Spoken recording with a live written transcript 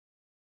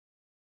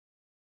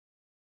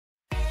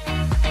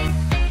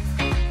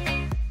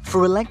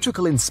For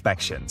electrical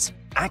inspections,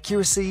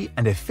 accuracy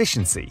and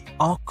efficiency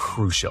are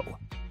crucial.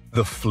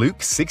 The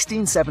FLUKE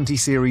 1670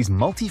 series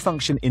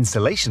multifunction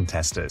installation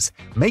testers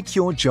make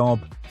your job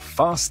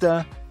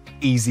faster,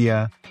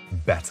 easier,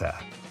 better.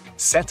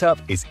 Setup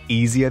is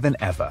easier than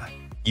ever.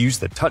 Use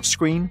the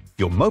touchscreen,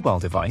 your mobile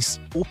device,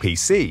 or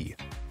PC.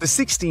 The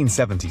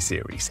 1670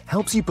 series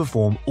helps you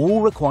perform all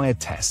required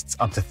tests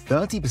up to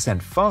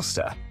 30%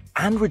 faster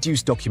and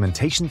reduce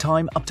documentation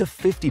time up to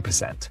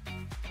 50%.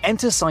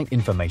 Enter site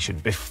information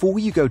before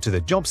you go to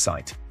the job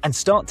site and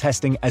start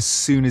testing as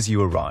soon as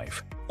you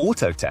arrive.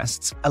 Auto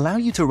tests allow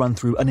you to run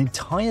through an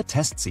entire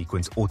test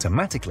sequence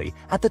automatically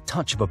at the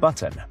touch of a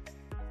button.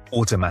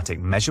 Automatic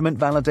measurement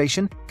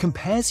validation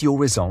compares your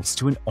results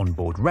to an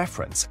onboard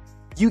reference.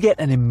 You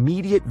get an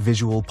immediate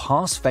visual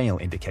pass-fail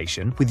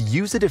indication with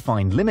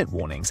user-defined limit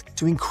warnings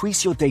to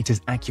increase your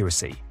data's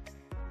accuracy.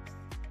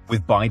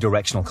 With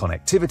bidirectional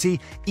connectivity,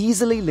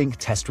 easily link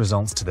test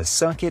results to the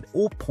circuit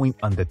or point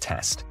under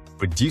test,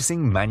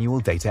 reducing manual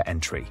data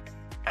entry.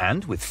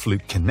 And with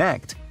FLUKE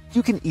Connect,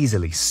 you can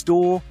easily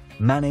store,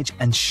 manage,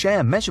 and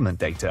share measurement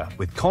data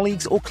with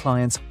colleagues or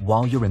clients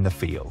while you're in the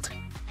field.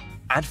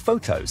 Add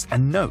photos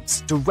and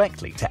notes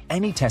directly to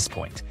any test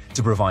point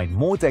to provide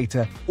more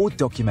data or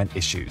document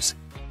issues.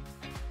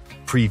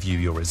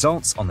 Preview your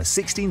results on the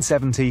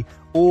 1670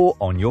 or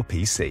on your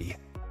PC.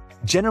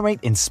 Generate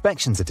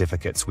inspection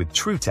certificates with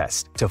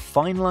TrueTest to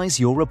finalize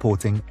your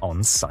reporting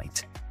on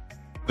site.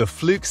 The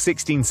FLUKE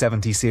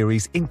 1670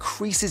 series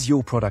increases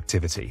your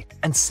productivity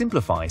and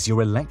simplifies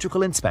your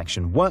electrical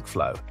inspection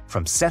workflow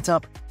from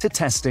setup to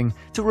testing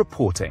to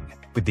reporting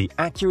with the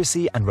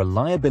accuracy and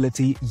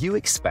reliability you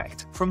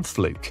expect from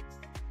FLUKE.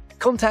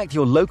 Contact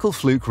your local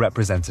FLUKE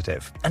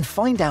representative and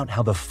find out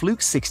how the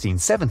FLUKE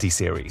 1670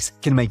 series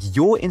can make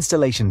your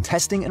installation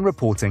testing and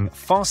reporting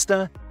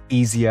faster,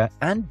 easier,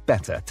 and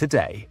better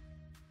today.